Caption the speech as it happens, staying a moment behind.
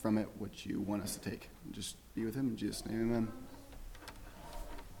from it what you want us to take. Just be with him in Jesus' name, amen.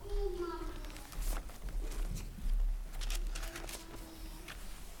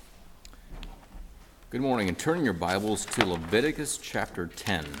 Good morning, and turn your Bibles to Leviticus chapter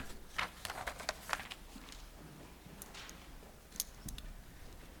 10. I'm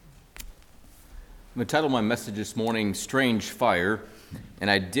going to title my message this morning, Strange Fire,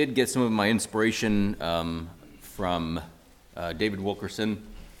 and I did get some of my inspiration from David Wilkerson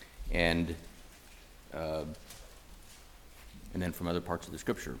and then from other parts of the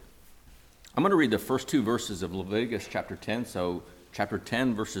Scripture. I'm going to read the first two verses of Leviticus chapter 10, so chapter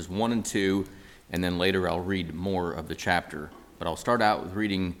 10, verses 1 and 2, and then later I'll read more of the chapter. But I'll start out with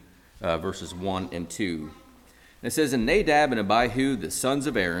reading verses 1 and 2. And it says, "And Nadab and Abihu, the sons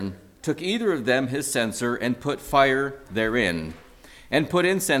of Aaron, took either of them his censer, and put fire therein, and put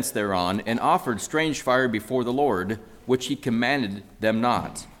incense thereon, and offered strange fire before the Lord, which he commanded them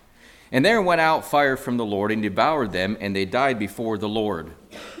not. And there went out fire from the Lord, and devoured them, and they died before the Lord."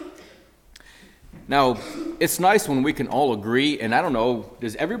 Now, it's nice when we can all agree, and I don't know,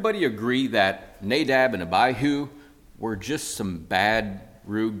 does everybody agree that Nadab and Abihu were just some bad,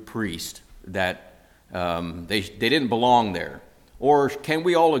 rude priests, that they didn't belong there? Or can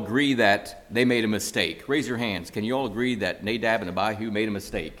we all agree that they made a mistake? Raise your hands. Can you all agree that Nadab and Abihu made a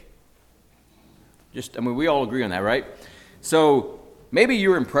mistake? We all agree on that, right? So maybe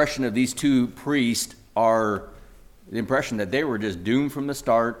your impression of these two priests are the impression that they were just doomed from the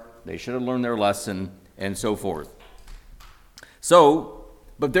start. They should have learned their lesson, and so forth.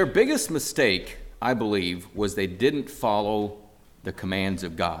 But their biggest mistake, I believe, was they didn't follow the commands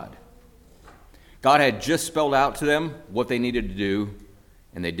of God. God had just spelled out to them what they needed to do,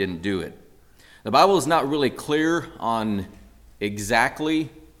 and they didn't do it. The Bible is not really clear on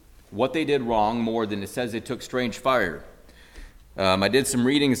exactly what they did wrong, more than it says they took strange fire. I did some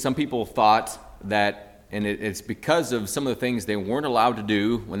reading, and some people thought that, and it's because of some of the things they weren't allowed to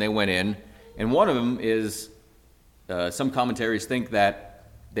do when they went in, and one of them is, some commentaries think that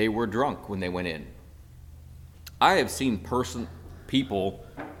they were drunk when they went in. I have seen people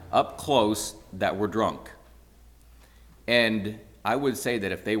up close that were drunk. And I would say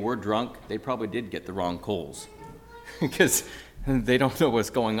that if they were drunk, they probably did get the wrong coals because they don't know what's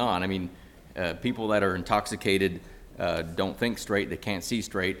going on. I mean, people that are intoxicated don't think straight, they can't see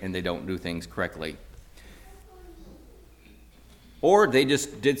straight, and they don't do things correctly. Or they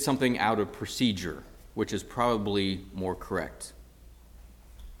just did something out of procedure, which is probably more correct.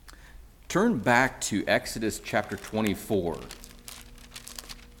 Turn back to Exodus chapter 24.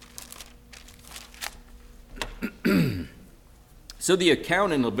 So the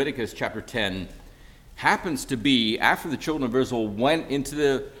account in Leviticus chapter 10 happens to be after the children of Israel went into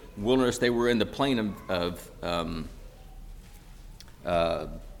the wilderness. They were in the plain of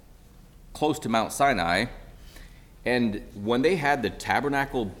close to Mount Sinai. And when they had the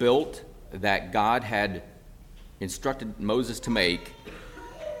tabernacle built that God had instructed Moses to make,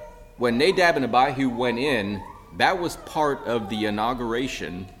 when Nadab and Abihu went in, that was part of the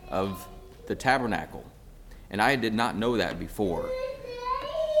inauguration of the tabernacle. And I did not know that before.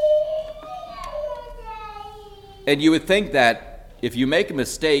 And you would think that if you make a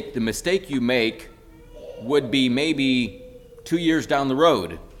mistake, the mistake you make would be maybe 2 years down the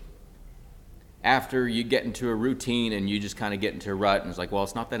road, after you get into a routine and you just kind of get into a rut, and it's like, well,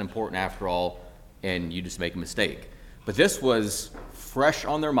 it's not that important after all, and you just make a mistake. But this was fresh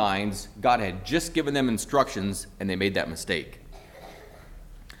on their minds. God had just given them instructions, and they made that mistake.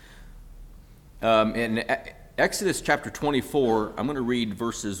 In Exodus chapter 24, I'm going to read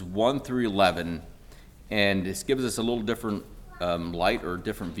verses 1 through 11, and this gives us a little different light or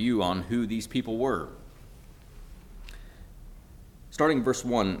different view on who these people were. Starting verse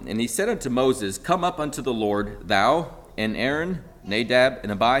 1, "And he said unto Moses, Come up unto the Lord, thou and Aaron, Nadab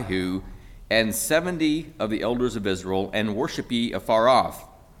and Abihu, and 70 of the elders of Israel, and worship ye afar off.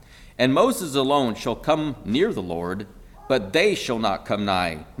 And Moses alone shall come near the Lord, but they shall not come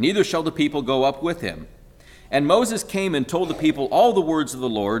nigh, neither shall the people go up with him. And Moses came and told the people all the words of the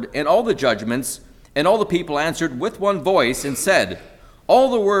Lord, and all the judgments, and all the people answered with one voice, and said,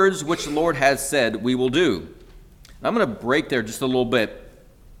 All the words which the Lord has said we will do." I'm going to break there just a little bit.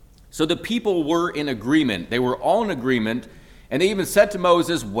 So the people were in agreement. They were all in agreement, and they even said to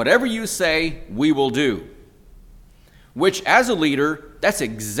Moses, "Whatever you say, we will do." Which, as a leader, that's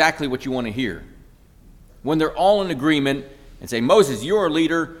exactly what you want to hear. When they're all in agreement and say, "Moses, you're our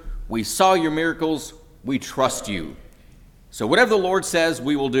leader. We saw your miracles. We trust you. So whatever the Lord says,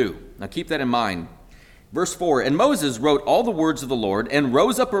 we will do." Now keep that in mind. Verse 4, "And Moses wrote all the words of the Lord, and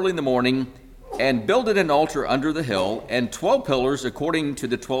rose up early in the morning, and builded an altar under the hill, and 12 pillars according to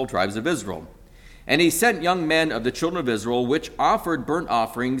the 12 tribes of Israel. And he sent young men of the children of Israel, which offered burnt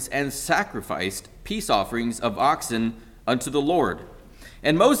offerings and sacrificed peace offerings of oxen unto the Lord.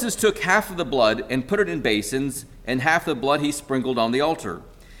 And Moses took half of the blood and put it in basins, and half the blood he sprinkled on the altar.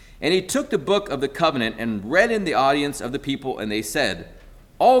 And he took the book of the covenant and read in the audience of the people, and they said,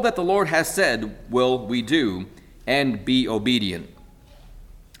 All that the Lord has said will we do, and be obedient.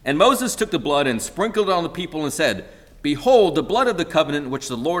 And Moses took the blood and sprinkled it on the people and said, Behold, the blood of the covenant which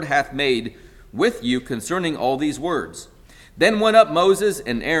the Lord hath made with you concerning all these words. Then went up Moses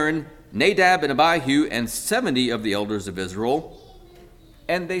and Aaron, Nadab and Abihu, and 70 of the elders of Israel,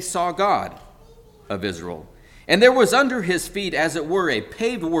 and they saw God of Israel. And there was under his feet, as it were, a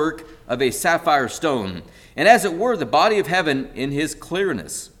paved work of a sapphire stone, and as it were, the body of heaven in his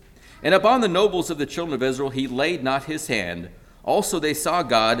clearness. And upon the nobles of the children of Israel he laid not his hand. Also they saw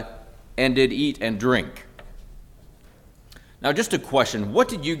God, and did eat and drink. Now, just a question. What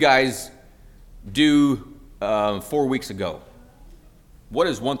did you guys do 4 weeks ago? What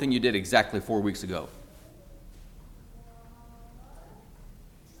is one thing you did exactly 4 weeks ago?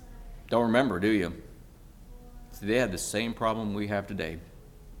 Don't remember, do you? See, they had the same problem we have today.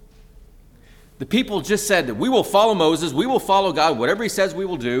 The people just said that we will follow Moses, we will follow God, whatever he says we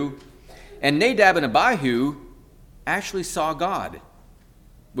will do. And Nadab and Abihu actually saw God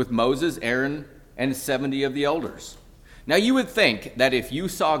with Moses, Aaron, and 70 of the elders. Now, you would think that if you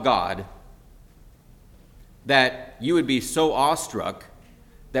saw God, that you would be so awestruck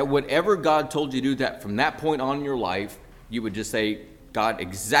that whatever God told you to do, that from that point on in your life, you would just say, God,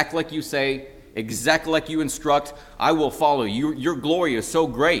 exactly like you say, exactly like you instruct, I will follow you. Your glory is so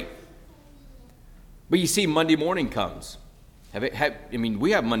great. But you see, Monday morning comes.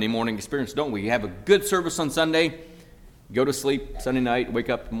 We have Monday morning experience, don't we? You have a good service on Sunday, go to sleep Sunday night, wake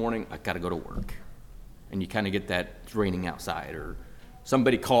up in the morning, I got to go to work. And you kind of get that, it's raining outside, or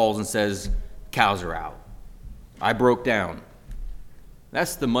somebody calls and says, cows are out. I broke down.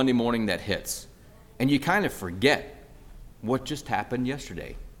 That's the Monday morning that hits. And you kind of forget what just happened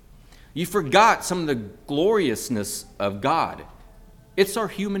yesterday. You forgot some of the gloriousness of God. It's our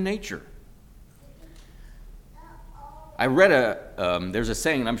human nature. I read there's a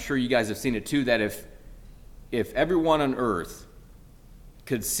saying, and I'm sure you guys have seen it too, that if everyone on earth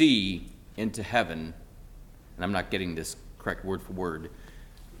could see into heaven, and I'm not getting this correct word for word,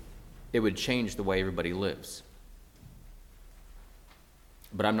 it would change the way everybody lives.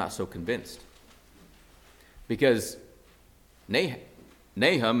 But I'm not so convinced. Because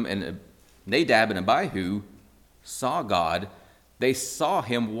Nahum and Nadab and Abihu saw God. They saw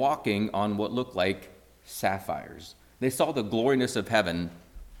him walking on what looked like sapphires. They saw the gloriness of heaven,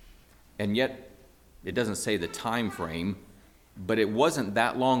 and yet it doesn't say the time frame, but it wasn't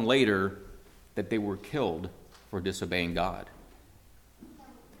that long later that they were killed for disobeying God.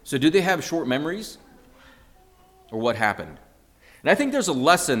 So do they have short memories? Or what happened? And I think there's a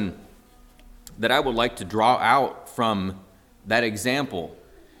lesson that I would like to draw out from that example.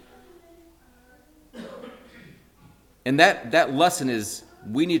 And that lesson is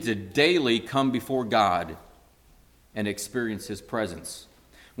we need to daily come before God and experience his presence.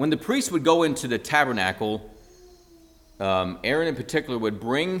 When the priest would go into the tabernacle, Aaron in particular would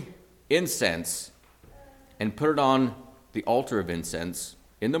bring incense and put it on the altar of incense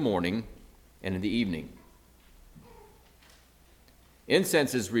in the morning and in the evening.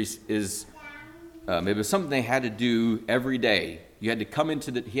 Incense it was something they had to do every day. He had to come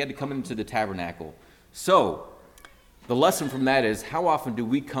into the tabernacle. So the lesson from that is, how often do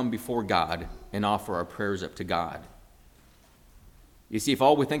we come before God and offer our prayers up to God? You see, if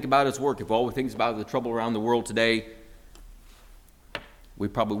all we think about is work, if all we think about is the trouble around the world today, we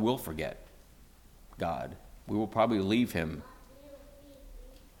probably will forget God. We will probably leave him.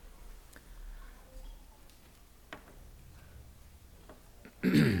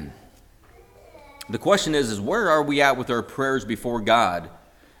 The question is where are we at with our prayers before God?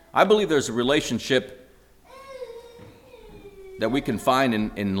 I believe there's a relationship that we can find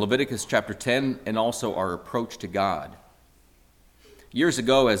in Leviticus chapter 10 and also our approach to God. Years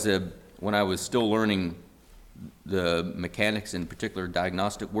ago, when I was still learning the mechanics, in particular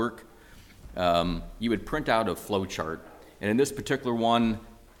diagnostic work, you would print out a flow chart. And in this particular one,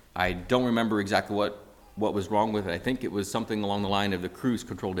 I don't remember exactly what was wrong with it. I think it was something along the line of the cruise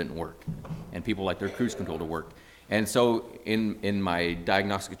control didn't work, and people like their cruise control to work. And so in my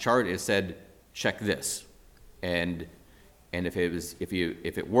diagnostic chart, it said, check this. And if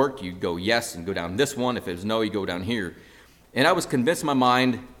it worked, you go yes and go down this one. If it was no, you go down here. And I was convinced in my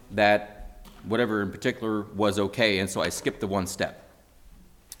mind that whatever in particular was okay, and so I skipped the one step.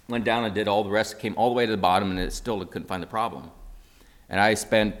 Went down and did all the rest, came all the way to the bottom, and it still couldn't find the problem. And I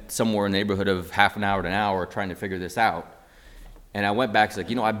spent somewhere in the neighborhood of half an hour to an hour trying to figure this out. And I went back, it's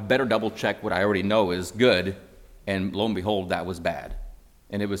like, I better double check what I already know is good. And lo and behold, that was bad.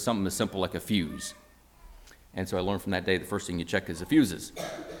 And it was something as simple like a fuse. And so I learned from that day, the first thing you check is the fuses.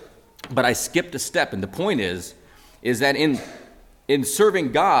 But I skipped a step, and the point is that in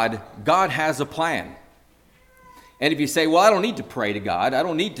serving God, God has a plan. And if you say, well, I don't need to pray to God, I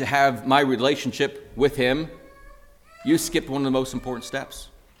don't need to have my relationship with him, you skipped one of the most important steps.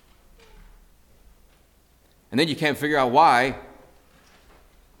 And then you can't figure out why.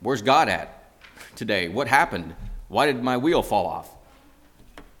 Where's God at today? What happened? Why did my wheel fall off?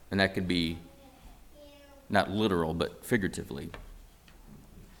 And that could be not literal, but figuratively.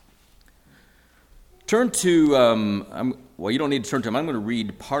 Turn to, you don't need to turn to them. I'm going to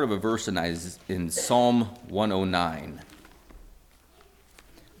read part of a verse in Psalm 109.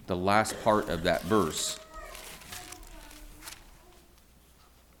 The last part of that verse.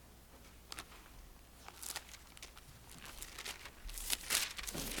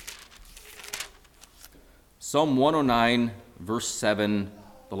 Psalm 109, verse 7,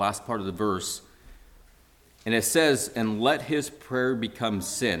 the last part of the verse. And it says, and let his prayer become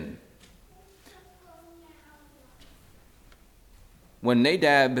sin. When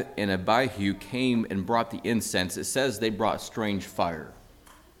Nadab and Abihu came and brought the incense, it says they brought strange fire.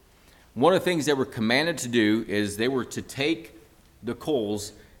 One of the things they were commanded to do is they were to take the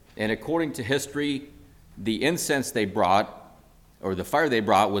coals, and according to history, the incense they brought, or the fire they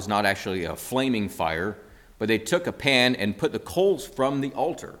brought, was not actually a flaming fire, but they took a pan and put the coals from the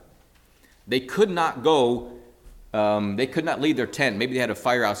altar. They could not go, they could not leave their tent. Maybe they had a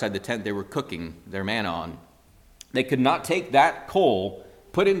fire outside the tent they were cooking their manna on. They could not take that coal,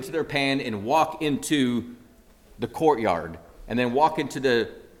 put it into their pan, and walk into the courtyard, and then walk into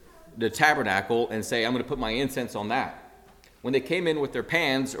the tabernacle and say, I'm going to put my incense on that. When they came in with their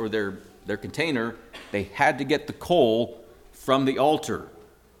pans or their container, they had to get the coal from the altar,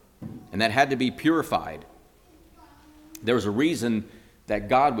 and that had to be purified. There was a reason that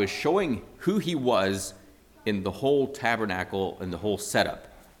God was showing who he was in the whole tabernacle and the whole setup.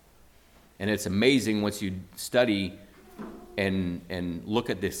 And it's amazing once you study and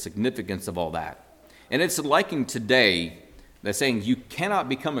look at the significance of all that. And it's liking today that's saying you cannot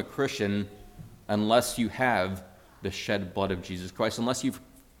become a Christian unless you have the shed blood of Jesus Christ, unless you've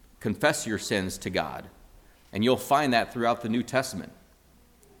confessed your sins to God. And you'll find that throughout the New Testament.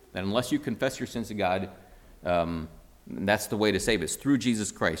 That unless you confess your sins to God, that's the way to save us, through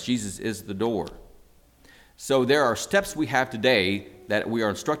Jesus Christ. Jesus is the door. So there are steps we have today that we are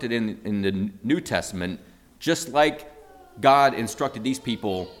instructed in the New Testament, just like God instructed these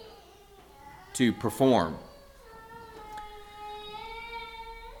people to perform.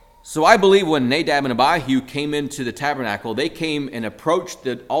 So I believe when Nadab and Abihu came into the tabernacle, they came and approached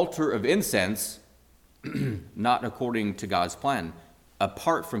the altar of incense, not according to God's plan,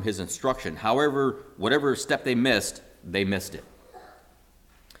 apart from his instruction. However, whatever step they missed it.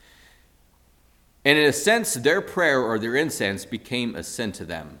 And in a sense, their prayer or their incense became a sin to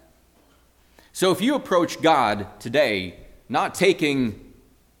them. So if you approach God today, not taking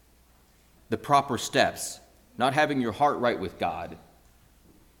the proper steps, not having your heart right with God,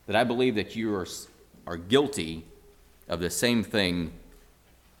 that I believe that you are guilty of the same thing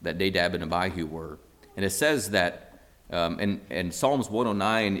that Nadab and Abihu were. And it says that, and Psalms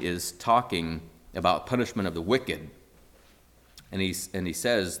 109 is talking about punishment of the wicked. And he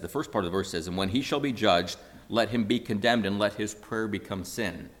says, the first part of the verse says, and when he shall be judged, let him be condemned and let his prayer become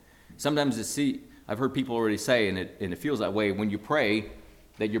sin. Sometimes I've heard people already say, and it feels that way, when you pray,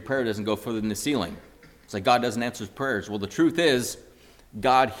 that your prayer doesn't go further than the ceiling. It's like God doesn't answer prayers. Well, the truth is,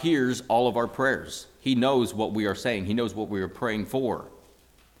 God hears all of our prayers. He knows what we are saying. He knows what we are praying for.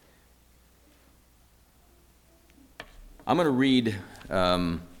 I'm going to read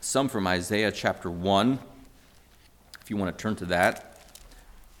some from Isaiah chapter 1. If you want to turn to that.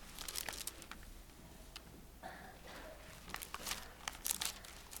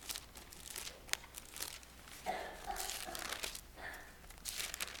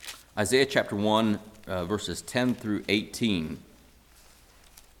 Isaiah chapter 1, verses 10 through 18.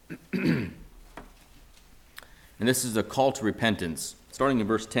 And this is a call to repentance. Starting in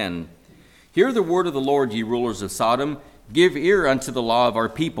verse 10. Hear the word of the Lord, ye rulers of Sodom. Give ear unto the law of our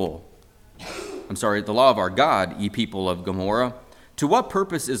people. The law of our God, ye people of Gomorrah. To what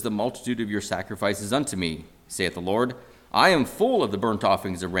purpose is the multitude of your sacrifices unto me, saith the Lord? I am full of the burnt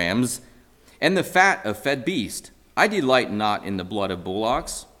offerings of rams, and the fat of fed beast. I delight not in the blood of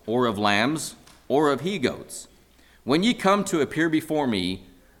bullocks, or of lambs, or of he-goats. When ye come to appear before me,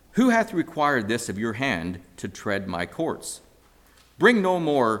 Who hath required this of your hand to tread my courts? Bring no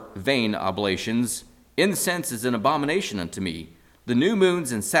more vain oblations. Incense is an abomination unto me. The new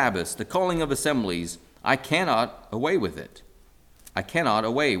moons and Sabbaths, the calling of assemblies, I cannot away with it. I cannot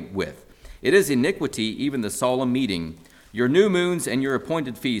away with. It is iniquity, even the solemn meeting. Your new moons and your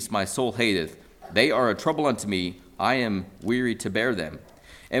appointed feasts my soul hateth. They are a trouble unto me. I am weary to bear them.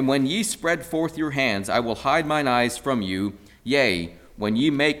 And when ye spread forth your hands, I will hide mine eyes from you. Yea, when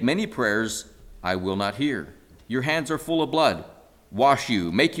ye make many prayers, I will not hear. Your hands are full of blood. Wash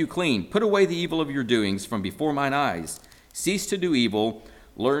you, make you clean. Put away the evil of your doings from before mine eyes. Cease to do evil,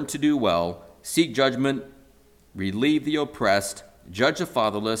 learn to do well. Seek judgment, relieve the oppressed, judge the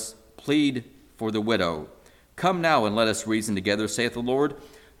fatherless, plead for the widow. Come now and let us reason together, saith the Lord.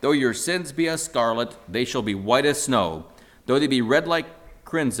 Though your sins be as scarlet, they shall be white as snow. Though they be red like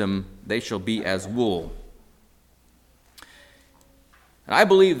crimson, they shall be as wool. And I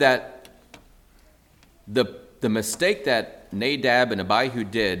believe that the mistake that Nadab and Abihu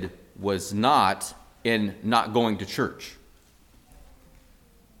did was not in not going to church.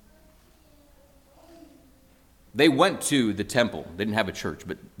 They went to the temple. They didn't have a church,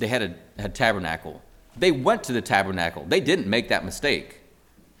 but they had a tabernacle. They went to the tabernacle. They didn't make that mistake.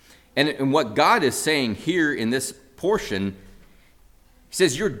 And what God is saying here in this portion, he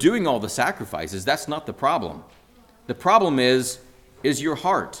says, you're doing all the sacrifices. That's not the problem. The problem is your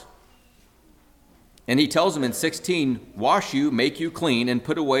heart. And he tells them in 16, wash you, make you clean, and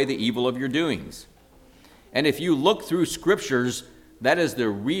put away the evil of your doings. And if you look through scriptures, that is the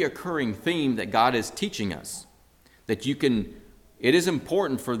reoccurring theme that God is teaching us. That it is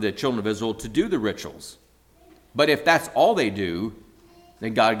important for the children of Israel to do the rituals. But if that's all they do,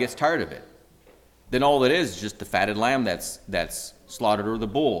 then God gets tired of it. Then all it is just the fatted lamb that's slaughtered, or the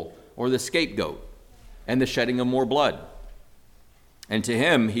bull, or the scapegoat, and the shedding of more blood. And to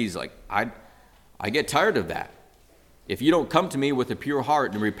him, he's like, I get tired of that. If you don't come to me with a pure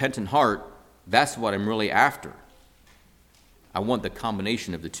heart and a repentant heart, that's what I'm really after. I want the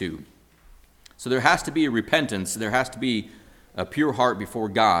combination of the two. So there has to be a repentance. There has to be a pure heart before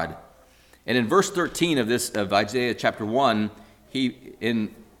God. And in verse 13 of Isaiah chapter 1, he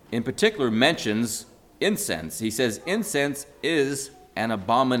in particular mentions incense. He says, incense is an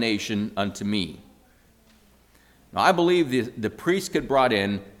abomination unto me. Now I believe the priest could brought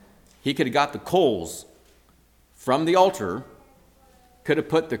in, he could have got the coals from the altar, could have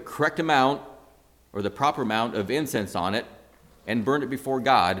put the correct amount or the proper amount of incense on it and burned it before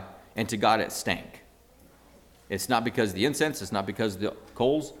God, and to God it stank. It's not because of the incense, it's not because of the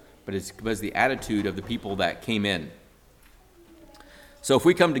coals, but it's because of the attitude of the people that came in. So if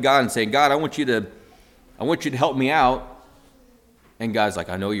we come to God and say, God, I want you to help me out, and God's like,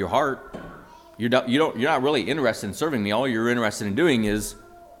 I know your heart. You're not really interested in serving me. All you're interested in doing is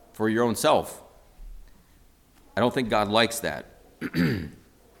for your own self. I don't think God likes that. I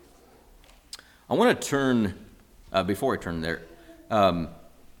want to turn, before I turn there,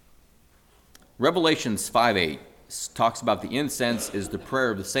 Revelations 5:8 talks about the incense is the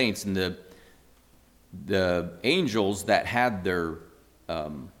prayer of the saints, and the angels that had their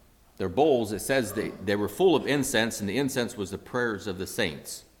bowls, it says they were full of incense, and the incense was the prayers of the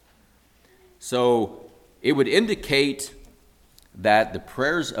saints. So it would indicate that the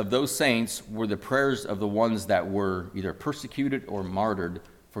prayers of those saints were the prayers of the ones that were either persecuted or martyred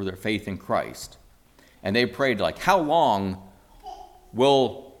for their faith in Christ. And they prayed like, how long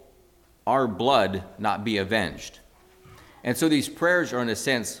will our blood not be avenged? And so these prayers are in a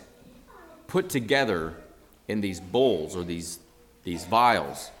sense put together in these bowls or these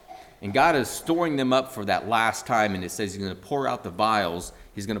vials. And God is storing them up for that last time, and it says he's going to pour out the vials,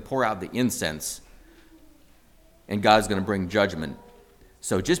 he's going to pour out the incense, and God's going to bring judgment.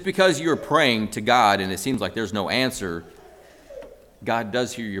 So just because you're praying to God and it seems like there's no answer, God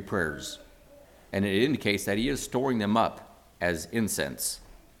does hear your prayers. And it indicates that he is storing them up as incense.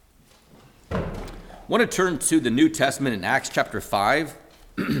 I want to turn to the New Testament in Acts chapter 5,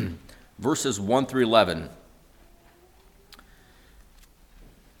 verses 1 through 11.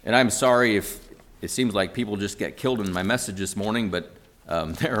 And I'm sorry if it seems like people just get killed in my message this morning, but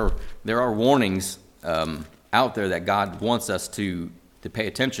there are warnings out there that God wants us to pay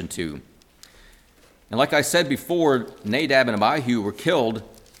attention to. And like I said before, Nadab and Abihu were killed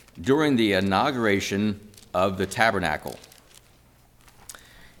during the inauguration of the tabernacle.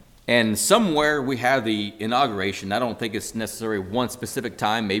 And somewhere we have the inauguration. I don't think it's necessarily one specific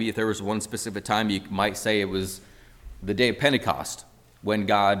time. Maybe if there was one specific time, you might say it was the day of Pentecost, when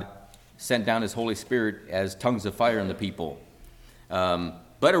God sent down his Holy Spirit as tongues of fire on the people.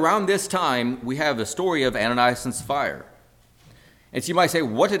 But around this time, we have the story of Ananias and Sapphira. And so you might say,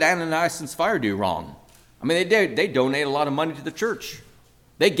 what did Ananias and Sapphira do wrong? I mean, they donated a lot of money to the church.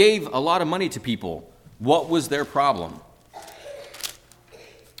 They gave a lot of money to people. What was their problem?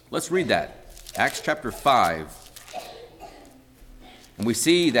 Let's read that. Acts chapter 5. And we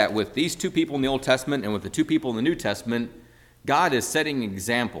see that with these two people in the Old Testament and with the two people in the New Testament, God is setting an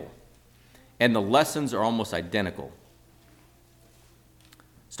example. And the lessons are almost identical.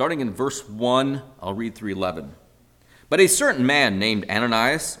 Starting in verse 1, I'll read through 11. But a certain man named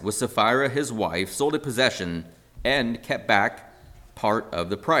Ananias, with Sapphira his wife, sold a possession and kept back part of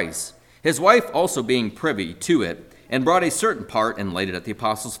the price. His wife also being privy to it, and brought a certain part and laid it at the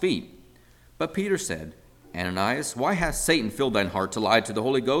apostles' feet. But Peter said, Ananias, why hath Satan filled thine heart to lie to the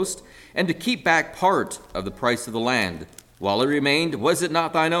Holy Ghost, and to keep back part of the price of the land? While it remained, was it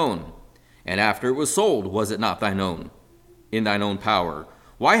not thine own? And after it was sold, was it not thine own? In thine own power.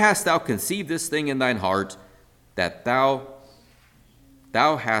 Why hast thou conceived this thing in thine heart, that thou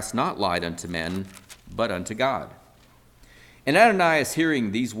hast not lied unto men, but unto God? And Ananias,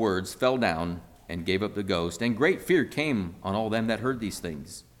 hearing these words, fell down and gave up the ghost, and great fear came on all them that heard these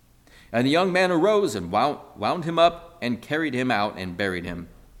things. And the young man arose and wound him up, and carried him out, and buried him.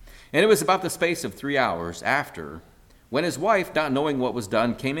 And it was about the space of 3 hours after, when his wife, not knowing what was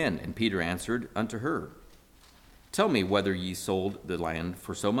done, came in. And Peter answered unto her, Tell me whether ye sold the land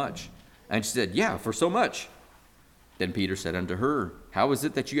for so much. And she said, Yeah, for so much. Then Peter said unto her, How is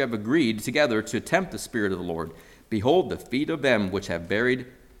it that you have agreed together to tempt the Spirit of the Lord? Behold, the feet of them which have buried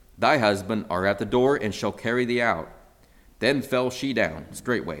thy husband are at the door, and shall carry thee out. Then fell she down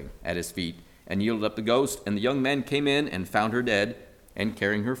straightway at his feet, and yielded up the ghost. And the young men came in, and found her dead, and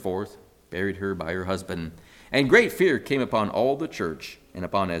carrying her forth, buried her by her husband. And great fear came upon all the church, and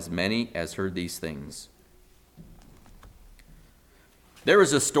upon as many as heard these things. There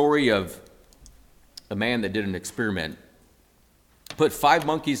was a story of a man that did an experiment, put 5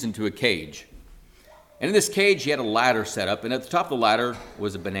 monkeys into a cage. And in this cage, he had a ladder set up, and at the top of the ladder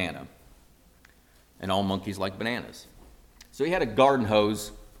was a banana. And all monkeys like bananas. So he had a garden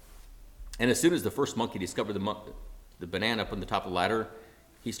hose, and as soon as the first monkey discovered the banana up on the top of the ladder,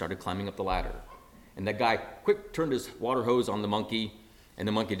 he started climbing up the ladder. And that guy quick turned his water hose on the monkey, and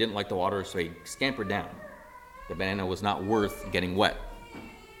the monkey didn't like the water, so he scampered down. The banana was not worth getting wet.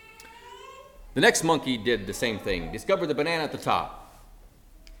 The next monkey did the same thing, discovered the banana at the top.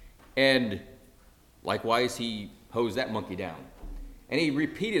 And likewise, he hosed that monkey down. And he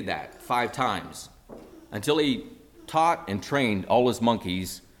repeated that 5 times until he taught and trained all his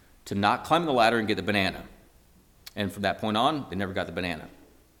monkeys to not climb the ladder and get the banana. And from that point on, they never got the banana.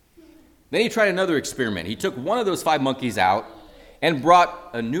 Then he tried another experiment. He took one of those 5 monkeys out and brought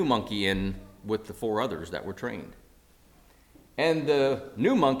a new monkey in with the 4 others that were trained. And the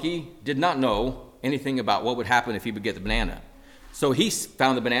new monkey did not know anything about what would happen if he would get the banana. So he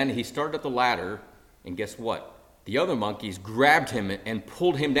found the banana, he started up the ladder, and guess what? The other monkeys grabbed him and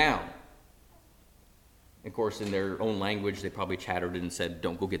pulled him down. Of course, in their own language, they probably chattered and said,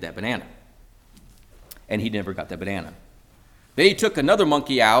 Don't go get that banana. And he never got that banana. Then he took another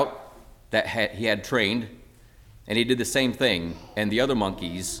monkey out that he had trained, and he did the same thing, and the other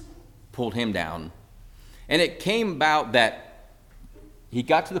monkeys pulled him down. And it came about that he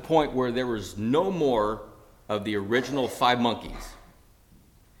got to the point where there was no more of the original 5 monkeys.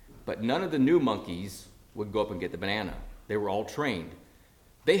 But none of the new monkeys would go up and get the banana. They were all trained.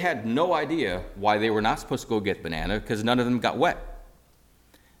 They had no idea why they were not supposed to go get banana, because none of them got wet.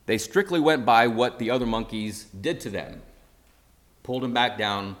 They strictly went by what the other monkeys did to them. Pulled them back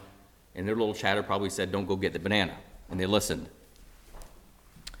down, and their little chatter probably said, Don't go get the banana. And they listened.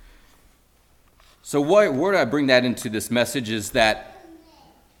 So where do I bring that into this message is that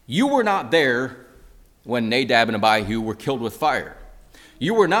you were not there when Nadab and Abihu were killed with fire.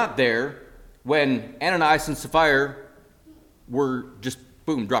 You were not there when Ananias and Sapphira were just,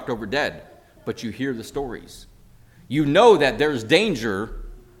 boom, dropped over dead. But you hear the stories. You know that there's danger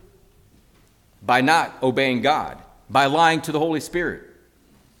by not obeying God, by lying to the Holy Spirit.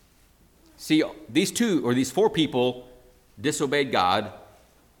 See, these 4 people disobeyed God.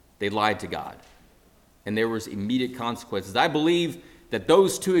 They lied to God. And there was immediate consequences. I believe that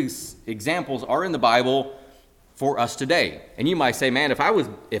those 2 examples are in the Bible for us today. And you might say, man, if I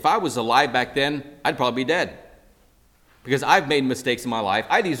was alive back then, I'd probably be dead. Because I've made mistakes in my life.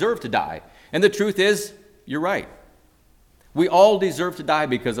 I deserve to die. And the truth is, you're right. We all deserve to die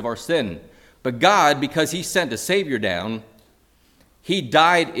because of our sin. But God, because he sent a Savior down, he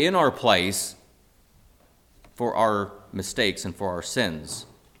died in our place for our mistakes and for our sins.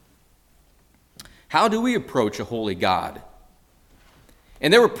 How do we approach a holy God?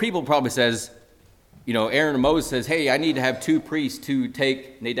 And there were people probably says, Aaron and Moses says, hey, I need to have 2 priests to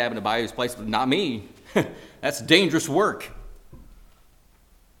take Nadab and Abihu's place, but not me. That's dangerous work.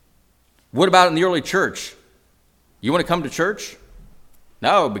 What about in the early church? You want to come to church?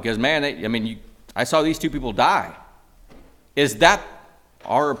 No, because, man, I saw these 2 people die. Is that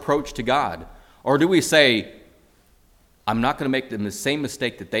our approach to God? Or do we say, I'm not going to make the same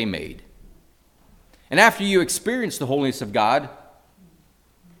mistake that they made? And after you experience the holiness of God,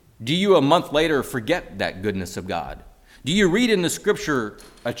 do you a month later forget that goodness of God? Do you read in the scripture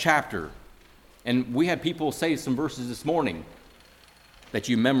a chapter? And we had people say some verses this morning that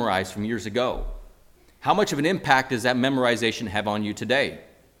you memorized from years ago. How much of an impact does that memorization have on you today?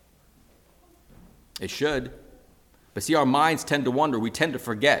 It should. But see, our minds tend to wander. We tend to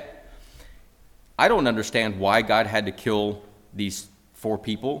forget. I don't understand why God had to kill these 4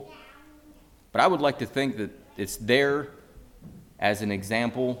 people, but I would like to think that it's there as an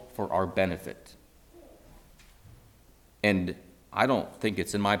example for our benefit. And I don't think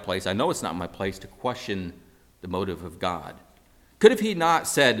it's in my place. I know it's not my place to question the motive of God. Could have he not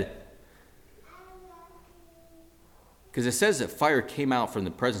said, because it says that fire came out from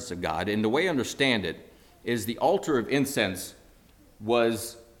the presence of God, and the way I understand it is the altar of incense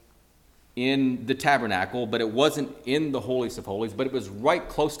was in the tabernacle, but it wasn't in the holiest of holies, but it was right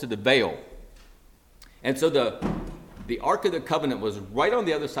close to the veil. And so the Ark of the Covenant was right on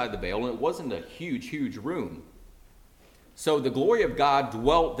the other side of the veil, and it wasn't a huge, huge room. So the glory of God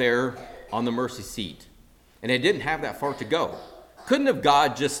dwelt there on the mercy seat, and it didn't have that far to go. Couldn't have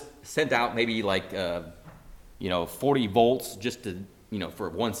God just sent out maybe 40 volts just to, for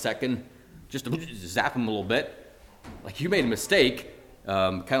 1 second, just to zap them a little bit? Like, you made a mistake,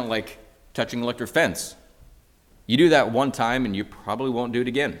 kind of like touching an electric fence. You do that one time and you probably won't do it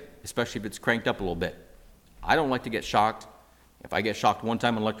again, especially if it's cranked up a little bit. I don't like to get shocked. If I get shocked one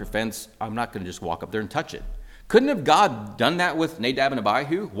time on an electric fence, I'm not going to just walk up there and touch it. Couldn't have God done that with Nadab and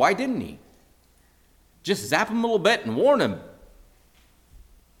Abihu? Why didn't he? Just zap them a little bit and warn them.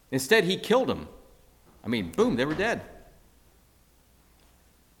 Instead, he killed them. Boom, they were dead.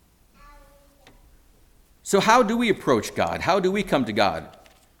 So how do we approach God? How do we come to God?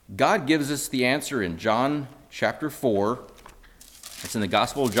 God gives us the answer in John chapter 4. It's in the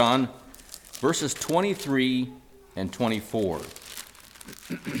Gospel of John, verses 23 and 24.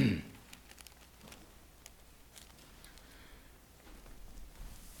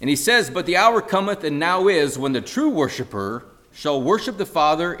 And he says, "But the hour cometh, and now is, when the true worshiper shall worship the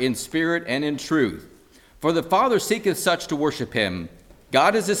Father in spirit and in truth. For the Father seeketh such to worship him.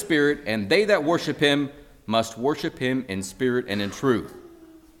 God is a spirit, and they that worship him must worship him in spirit and in truth."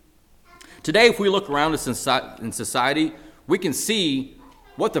 Today, if we look around us in society, we can see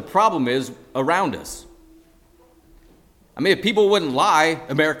what the problem is around us. If people wouldn't lie,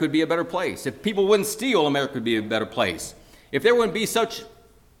 America would be a better place. If people wouldn't steal, America would be a better place. If there wouldn't be such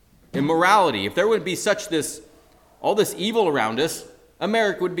immorality, if there wouldn't be all this evil around us,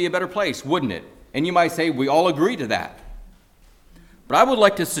 America would be a better place, wouldn't it? And you might say, we all agree to that. But I would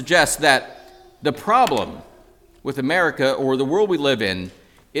like to suggest that the problem with America, or the world we live in,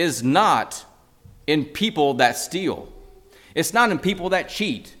 is not in people that steal. It's not in people that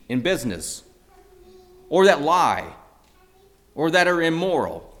cheat in business, or that lie, or that are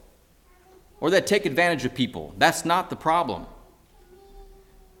immoral, or that take advantage of people. That's not the problem.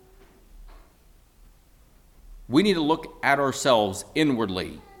 We need to look at ourselves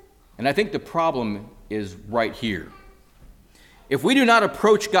inwardly. And I think the problem is right here. If we do not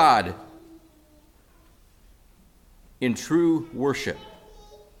approach God in true worship.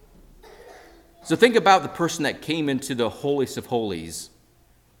 So think about the person that came into the holiest of holies.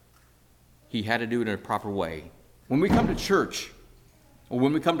 He had to do it in a proper way. When we come to church, or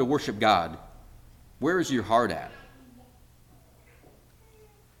when we come to worship God, where is your heart at?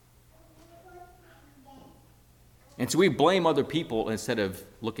 And so we blame other people instead of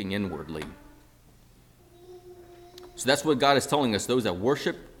looking inwardly. So that's what God is telling us. Those that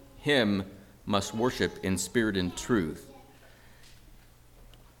worship him must worship in spirit and truth.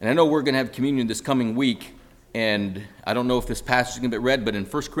 And I know we're going to have communion this coming week, and I don't know if this passage is going to be read, but in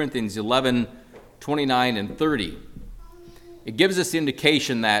 1 Corinthians 11, 29 and 30, it gives us the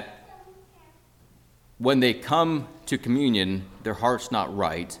indication that when they come to communion, their heart's not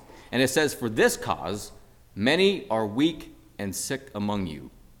right. And it says, "For this cause, many are weak and sick among you."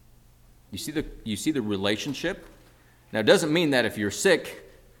 You see the relationship? Now, it doesn't mean that if you're sick,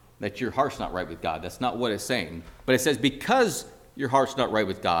 that your heart's not right with God. That's not what it's saying. But it says because your heart's not right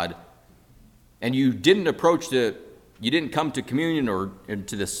with God, and you didn't come to communion or in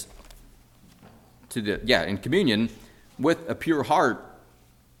communion with a pure heart,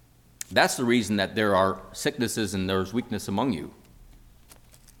 That's the reason that there are sicknesses and there's weakness among you.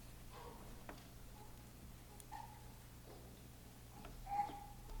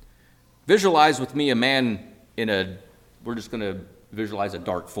 Visualize with me a man we're just going to visualize a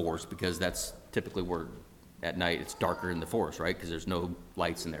dark forest, because that's typically where at night it's darker in the forest, right? Because there's no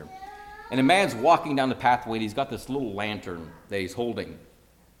lights in there. And a man's walking down the pathway, and he's got this little lantern that he's holding.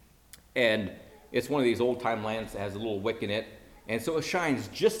 And it's one of these old-time lamps that has a little wick in it. And so it shines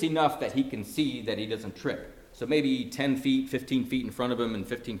just enough that he can see that he doesn't trip. So maybe 10 feet, 15 feet in front of him and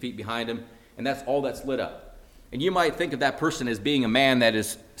 15 feet behind him, and that's all that's lit up. And you might think of that person as being a man that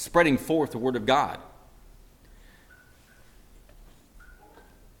is spreading forth the word of God.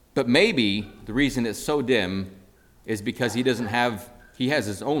 But maybe the reason it's so dim is because he has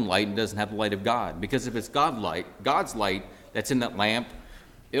his own light and doesn't have the light of God. Because if it's God's light that's in that lamp,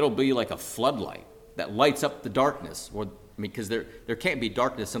 it'll be like a floodlight that lights up the darkness. Because there can't be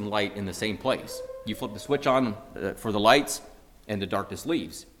darkness and light in the same place. You flip the switch on for the lights, and the darkness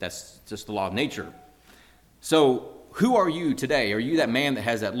leaves. That's just the law of nature. So who are you today? Are you that man that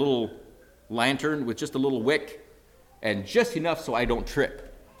has that little lantern with just a little wick and just enough so I don't trip?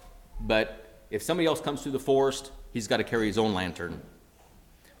 But if somebody else comes through the forest, he's got to carry his own lantern.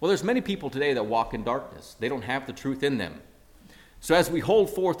 Well, there's many people today that walk in darkness. They don't have the truth in them. So as we hold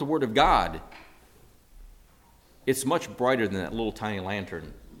forth the word of God, it's much brighter than that little tiny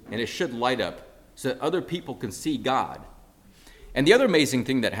lantern, and it should light up so that other people can see God. And the other amazing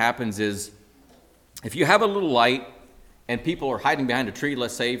thing that happens is, if you have a little light and people are hiding behind a tree,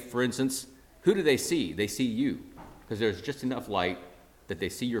 let's say, for instance, who do they see? They see you, because there's just enough light that they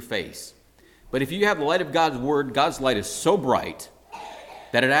see your face. But if you have the light of God's word, God's light is so bright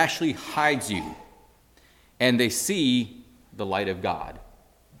that it actually hides you, and they see the light of God,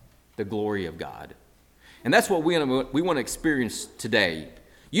 the glory of God. And that's what we want to experience today.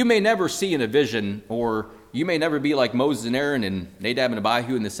 You may never see in a vision, or you may never be like Moses and Aaron and Nadab and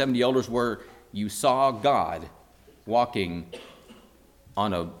Abihu and the 70 elders, where you saw God walking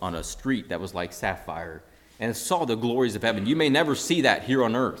on a street that was like sapphire and saw the glories of heaven. You may never see that here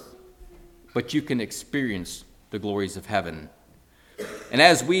on earth, but you can experience the glories of heaven. And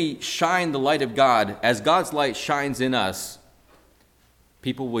as we shine the light of God, as God's light shines in us,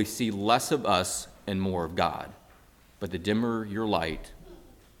 people will see less of us and more of God. But the dimmer your light,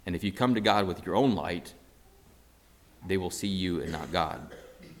 and if you come to God with your own light, they will see you and not God.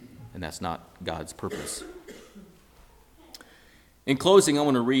 And that's not God's purpose. In closing, I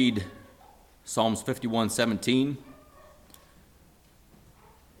want to read Psalms 51:17.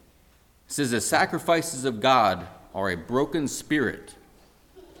 It says, "The sacrifices of God are a broken spirit,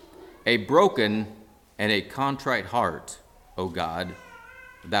 a broken and a contrite heart, O God,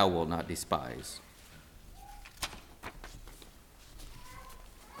 thou wilt not despise."